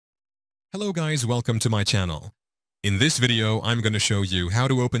Hello guys, welcome to my channel. In this video, I'm going to show you how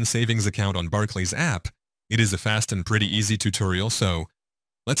to open savings account on Barclays app. It is a fast and pretty easy tutorial, so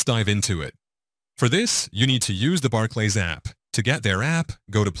let's dive into it. For this, you need to use the Barclays app. To get their app,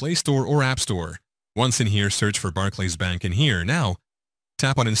 go to Play Store or App Store. Once in here, search for Barclays Bank in here. Now,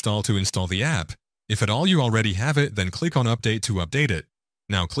 tap on Install to install the app. If at all you already have it, then click on Update to update it.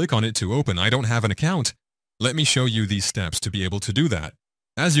 Now click on it to open. I don't have an account. Let me show you these steps to be able to do that.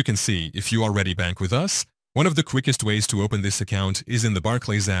 As you can see, if you already bank with us, one of the quickest ways to open this account is in the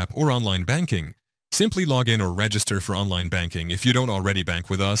Barclays app or online banking. Simply log in or register for online banking. If you don't already bank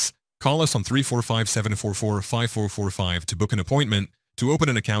with us, call us on 345-744-5445 to book an appointment to open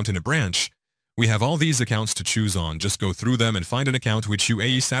an account in a branch. We have all these accounts to choose on. Just go through them and find an account which you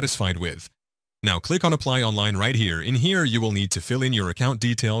are satisfied with. Now click on Apply Online right here. In here, you will need to fill in your account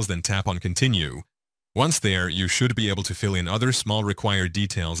details, then tap on Continue. Once there, you should be able to fill in other small required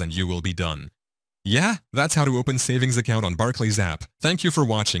details and you will be done. Yeah, that's how to open savings account on Barclays app. Thank you for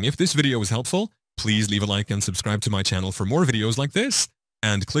watching. If this video was helpful, please leave a like and subscribe to my channel for more videos like this.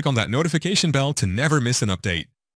 And click on that notification bell to never miss an update.